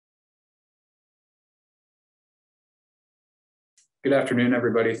Good afternoon,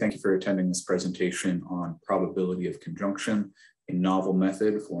 everybody. Thank you for attending this presentation on probability of conjunction, a novel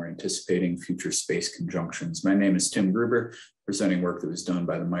method for anticipating future space conjunctions. My name is Tim Gruber, presenting work that was done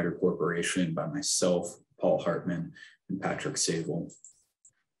by the MITRE Corporation by myself, Paul Hartman, and Patrick Savell.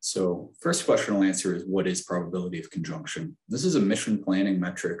 So first question I'll answer is, what is probability of conjunction? This is a mission planning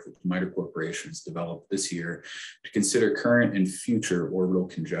metric that the MITRE Corporation has developed this year to consider current and future orbital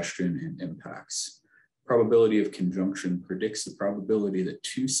congestion and impacts. Probability of conjunction predicts the probability that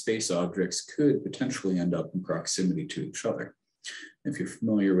two space objects could potentially end up in proximity to each other. If you're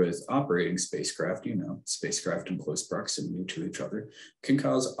familiar with operating spacecraft, you know spacecraft in close proximity to each other can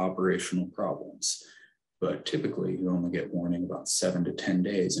cause operational problems. But typically, you only get warning about 7 to 10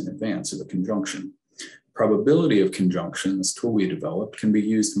 days in advance of a conjunction. Probability of conjunction, this tool we developed, can be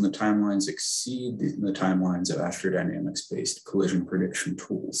used when the timelines exceed the timelines of astrodynamics-based collision prediction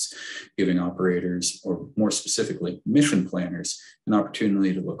tools, giving operators, or more specifically, mission planners, an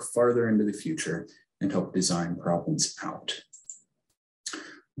opportunity to look farther into the future and help design problems out.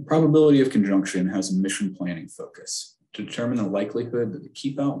 The probability of conjunction has a mission planning focus to determine the likelihood that the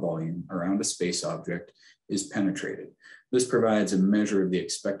keep-out volume around a space object is penetrated. This provides a measure of the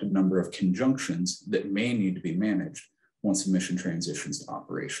expected number of conjunctions that may need to be managed once a mission transitions to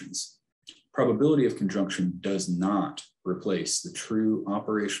operations. Probability of conjunction does not replace the true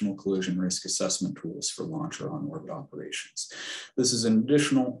operational collision risk assessment tools for launch or on-orbit operations. This is an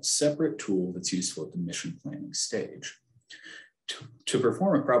additional separate tool that's useful at the mission planning stage. To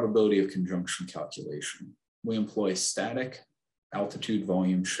perform a probability of conjunction calculation, we employ static altitude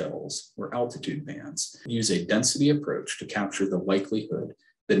volume shells, or altitude bands, use a density approach to capture the likelihood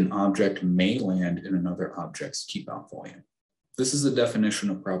that an object may land in another object's keep-out volume. This is the definition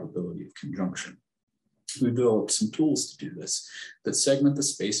of probability of conjunction. We've developed some tools to do this that segment the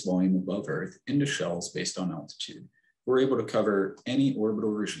space volume above Earth into shells based on altitude. We're able to cover any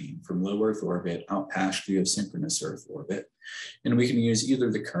orbital regime from low Earth orbit out past geosynchronous Earth orbit, and we can use either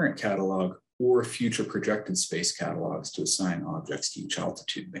the current catalog or future projected space catalogs to assign objects to each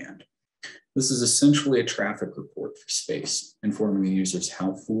altitude band. This is essentially a traffic report for space, informing the users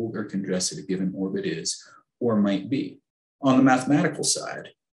how full or congested a given orbit is or might be. On the mathematical side,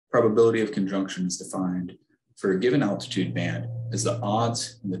 probability of conjunction is defined for a given altitude band as the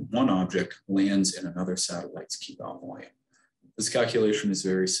odds that one object lands in another satellite's keep-out volume. This calculation is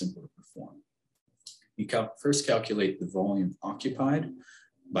very simple to perform. You first calculate the volume occupied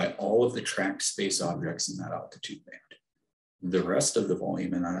by all of the tracked space objects in that altitude band. The rest of the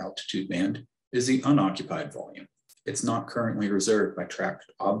volume in that altitude band is the unoccupied volume. It's not currently reserved by tracked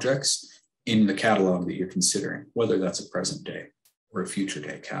objects in the catalog that you're considering, whether that's a present day or a future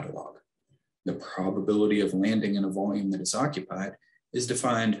day catalog. The probability of landing in a volume that is occupied is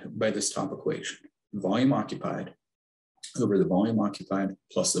defined by this top equation: volume occupied over the volume occupied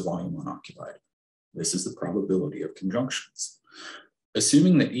plus the volume unoccupied. This is the probability of conjunctions.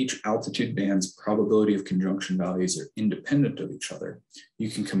 Assuming that each altitude band's probability of conjunction values are independent of each other, you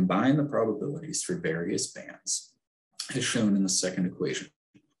can combine the probabilities for various bands, as shown in the second equation.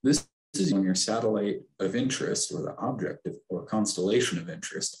 This is when your satellite of interest, or the object or constellation of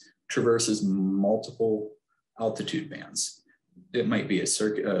interest, traverses multiple altitude bands. It might be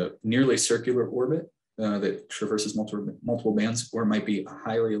a nearly circular orbit that traverses multiple bands, or it might be a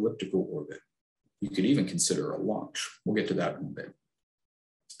highly elliptical orbit. You could even consider a launch. We'll get to that in a bit.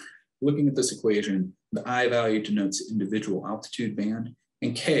 Looking at this equation, the I value denotes individual altitude band,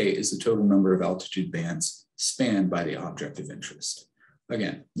 and K is the total number of altitude bands spanned by the object of interest.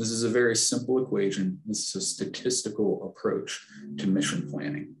 Again, this is a very simple equation. This is a statistical approach to mission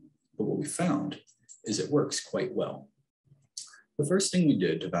planning. But what we found is it works quite well. The first thing we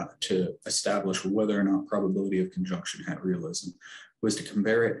did to establish whether or not probability of conjunction had realism was to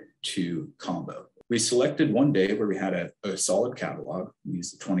compare it to combo. We selected one day where we had a solid catalog. We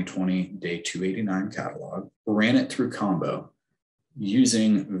used the 2020 day 289 catalog, ran it through combo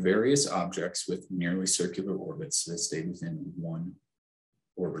using various objects with nearly circular orbits that stayed within one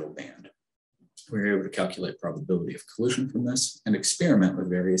orbital band. We were able to calculate probability of collision from this and experiment with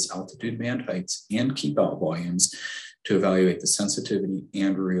various altitude band heights and keep-out volumes to evaluate the sensitivity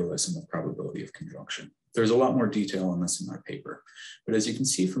and realism of probability of conjunction. There's a lot more detail on this in my paper, but as you can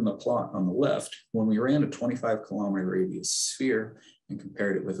see from the plot on the left, when we ran a 25-kilometer radius sphere and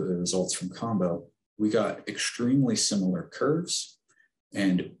compared it with the results from combo, we got extremely similar curves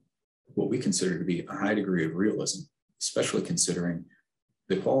and what we consider to be a high degree of realism, especially considering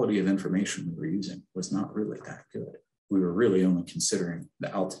the quality of information we were using was not really that good. We were really only considering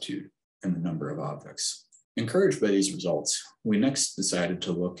the altitude and the number of objects Encouraged by these results, we next decided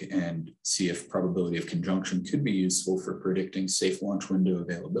to look and see if probability of conjunction could be useful for predicting safe launch window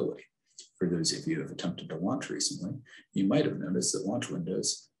availability. For those of you who have attempted to launch recently, you might have noticed that launch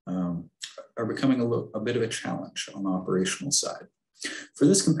windows are becoming a bit of a challenge on the operational side. For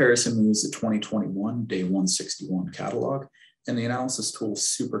this comparison, we use the 2021 Day 161 catalog and the analysis tool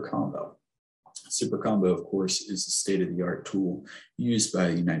SuperCombo. SuperCombo, of course, is the state-of-the-art tool used by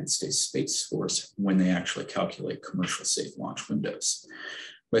the United States Space Force when they actually calculate commercial safe launch windows.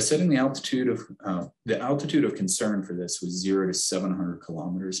 By setting the altitude of concern for this was 0 to 700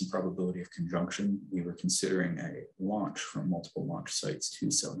 kilometers in probability of conjunction, we were considering a launch from multiple launch sites to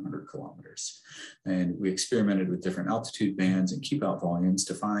 700 kilometers. And we experimented with different altitude bands and keep out volumes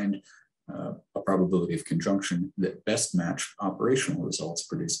to find a probability of conjunction that best matched operational results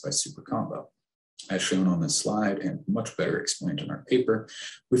produced by SuperCombo. As shown on this slide and much better explained in our paper,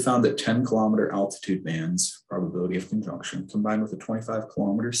 we found that 10-kilometer altitude bands, probability of conjunction, combined with a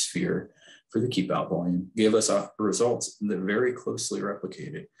 25-kilometer sphere for the keep out volume, gave us results that very closely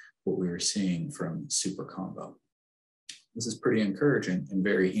replicated what we were seeing from SuperCombo. This is pretty encouraging and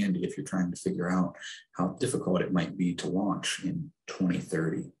very handy if you're trying to figure out how difficult it might be to launch in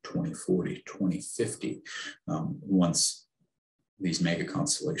 2030, 2040, 2050, once these mega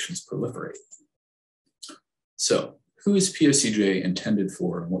constellations proliferate. So, who is POCJ intended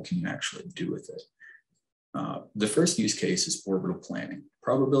for and what can you actually do with it? The first use case is orbital planning.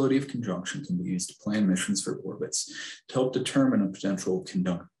 Probability of conjunction can be used to plan missions for orbits to help determine a potential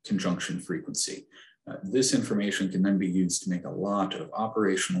conjunction frequency. This information can then be used to make a lot of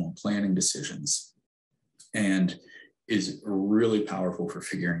operational and planning decisions and is really powerful for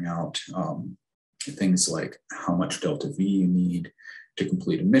figuring out things like how much delta V you need to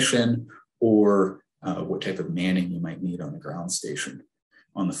complete a mission, or what type of manning you might need on the ground station.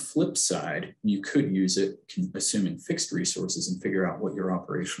 On the flip side, you could use it, assuming fixed resources, and figure out what your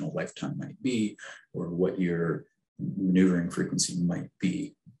operational lifetime might be, or what your maneuvering frequency might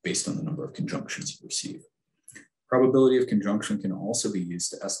be based on the number of conjunctions you receive. Probability of conjunction can also be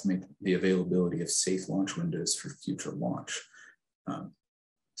used to estimate the availability of safe launch windows for future launch.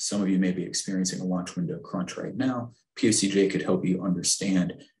 Some of you may be experiencing a launch window crunch right now. POCJ could help you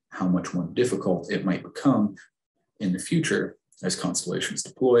understand how much more difficult it might become in the future as constellations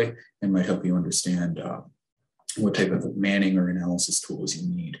deploy, and might help you understand what type of manning or analysis tools you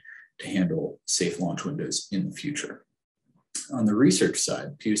need to handle safe launch windows in the future. On the research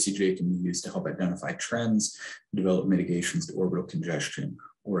side, POCJ can be used to help identify trends, develop mitigations to orbital congestion,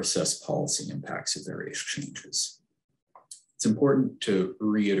 or assess policy impacts of various changes. It's important to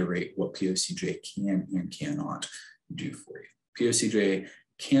reiterate what POCJ can and cannot do for you. POCJ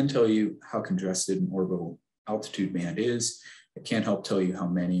can tell you how congested an orbital altitude band is. It can't help tell you how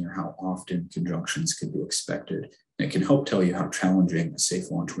many or how often conjunctions could be expected. And it can help tell you how challenging a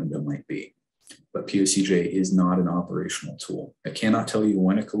safe launch window might be. But POCJ is not an operational tool. It cannot tell you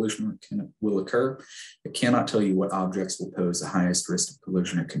when a collision will occur. It cannot tell you what objects will pose the highest risk of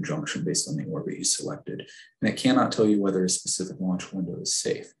collision or conjunction based on the orbit you selected. And it cannot tell you whether a specific launch window is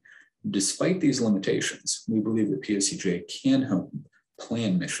safe. Despite these limitations, we believe that POCJ can help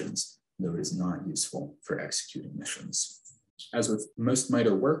plan missions, though it is not useful for executing missions. As with most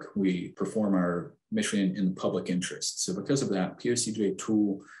MITRE work, we perform our mission in the public interest. So because of that, POCJ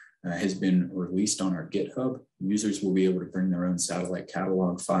tool has been released on our GitHub. Users will be able to bring their own satellite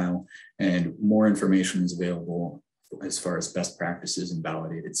catalog file, and more information is available as far as best practices and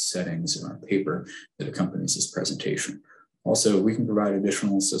validated settings in our paper that accompanies this presentation. Also, we can provide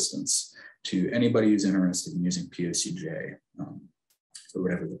additional assistance to anybody who's interested in using POCJ for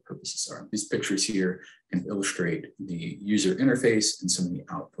whatever the purposes are. These pictures here can illustrate the user interface and some of the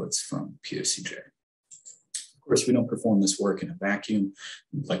outputs from POCJ. Of course, we don't perform this work in a vacuum.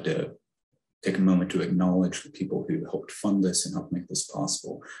 I'd like to take a moment to acknowledge the people who helped fund this and help make this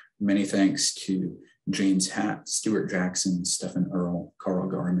possible. Many thanks to James Hatt, Stuart Jackson, Stephen Earle, Carl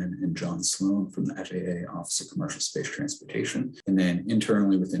Garman, and John Sloan from the FAA Office of Commercial Space Transportation. And then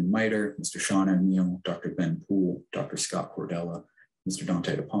internally within MITRE, Mr. Sean O'Neill, Dr. Ben Poole, Dr. Scott Cordella, Mr.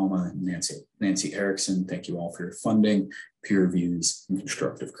 Dante De Palma, and Nancy Erickson. Thank you all for your funding, peer reviews, and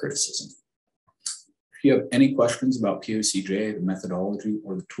constructive criticism. If you have any questions about POCJ, the methodology,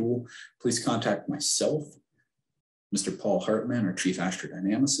 or the tool, please contact myself, Mr. Paul Hartman, our Chief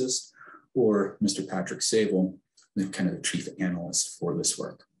Astrodynamicist, or Mr. Patrick Savell, the chief analyst for this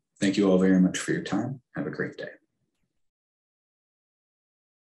work. Thank you all very much for your time. Have a great day.